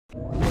Hey,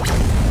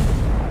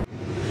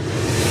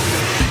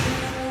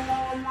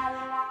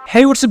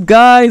 what's up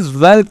guys,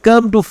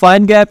 welcome to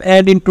FineGap,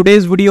 and in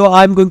today's video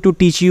I'm going to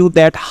teach you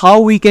that how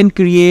we can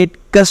create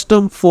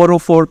custom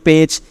 404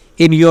 page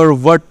in your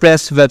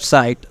WordPress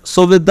website.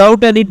 So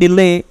without any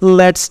delay,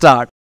 let's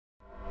start.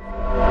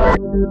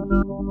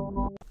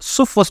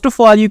 So first of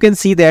all, you can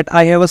see that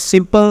I have a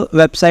simple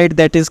website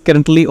that is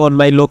currently on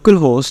my local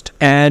host,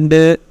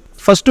 and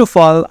first of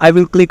all I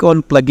will click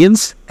on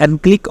plugins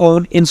and click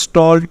on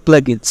installed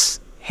plugins.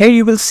 Here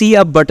you will see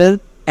a button,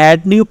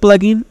 add new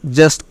plugin.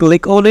 Just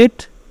click on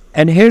it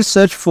and here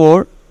search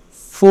for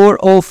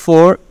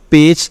 404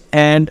 page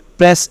and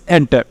press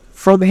enter.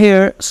 From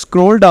here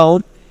scroll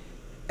down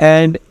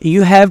and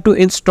you have to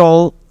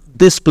install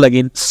this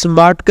plugin,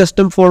 Smart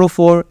Custom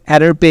 404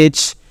 Error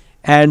Page,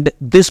 and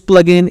this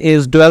plugin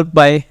is developed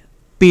by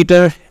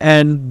Peter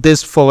and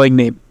this following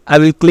name. I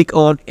will click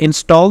on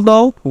install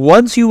now.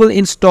 Once you will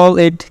install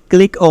it,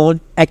 click on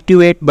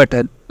activate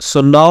button.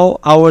 So now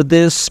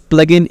this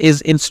plugin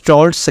is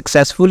installed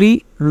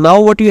successfully.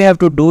 Now what you have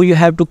to do, you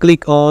have to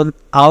click on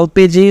all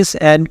pages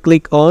and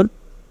click on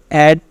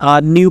add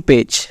a new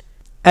page.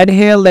 And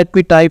here let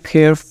me type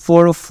here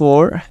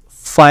 404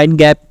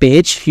 FineGap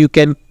page. You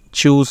can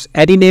choose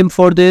any name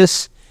for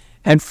this,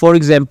 and for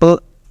example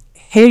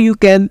here you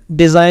can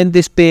design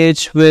this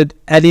page with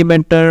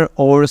Elementor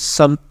or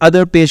some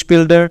other page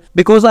builder.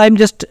 Because I'm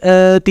just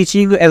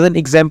teaching you as an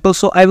example,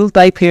 so I will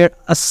type here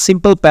a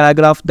simple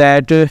paragraph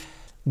that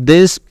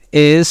this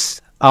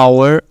is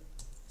our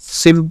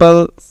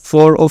simple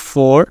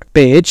 404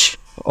 page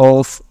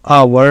of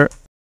our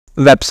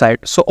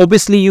website. So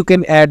obviously you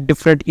can add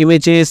different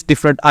images,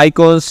 different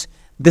icons.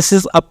 This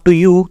is up to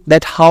you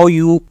that how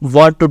you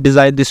want to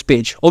design this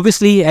page.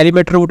 Obviously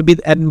Elementor would be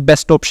the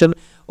best option,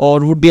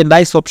 or would be a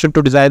nice option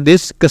to design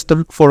this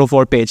custom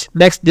 404 page.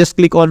 Next, just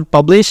click on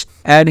publish,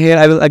 and here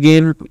I will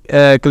again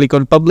click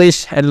on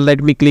publish, and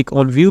let me click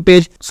on view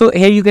page. So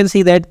here you can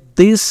see that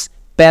this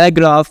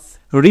paragraph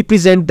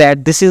represent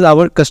that this is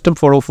our custom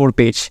 404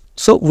 page.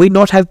 So we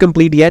not have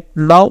complete yet.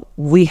 Now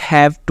we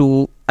have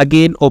to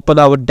again open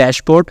our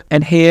dashboard,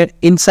 and here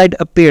inside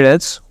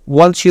appearance,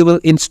 once you will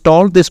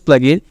install this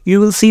plugin, you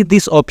will see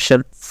this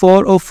option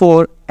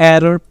 404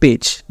 error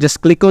page.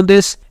 Just click on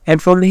this, and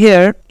from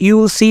here you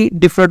will see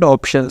different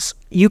options.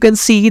 You can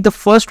see the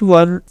first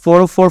one,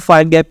 404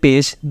 FineGap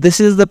page. This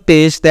is the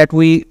page that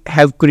we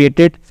have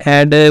created,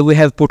 and we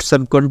have put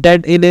some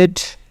content in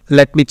it.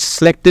 Let me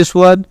select this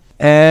one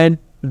and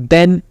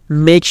then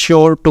make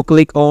sure to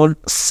click on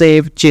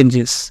save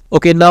changes.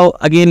 Okay, now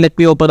again let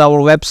me open our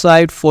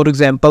website. For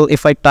example,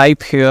 if I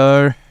type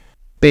here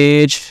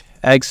page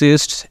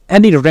exists,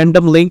 any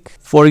random link,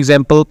 for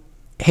example,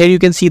 here you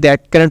can see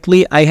that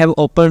currently I have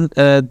opened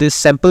this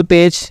sample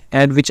page,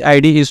 and which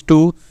ID is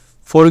 2.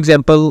 For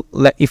example,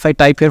 if I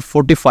type here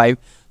 45,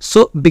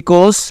 so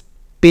because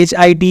page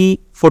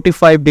ID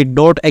 45 did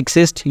not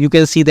exist, you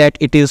can see that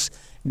it is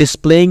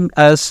displaying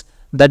us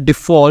the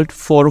default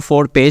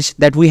 404 page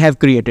that we have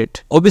created.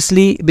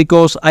 Obviously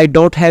because I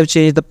don't have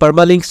changed the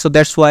permalinks, so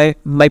that's why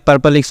my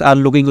permalinks are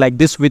looking like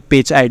this with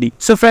page ID.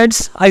 So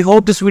friends, I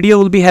hope this video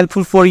will be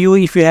helpful for you.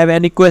 If you have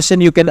any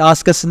question, you can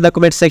ask us in the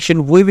comment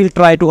section. We will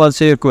try to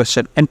answer your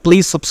question, and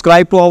please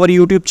subscribe to our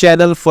YouTube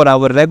channel for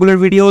our regular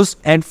videos.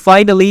 And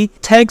finally,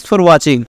 thanks for watching.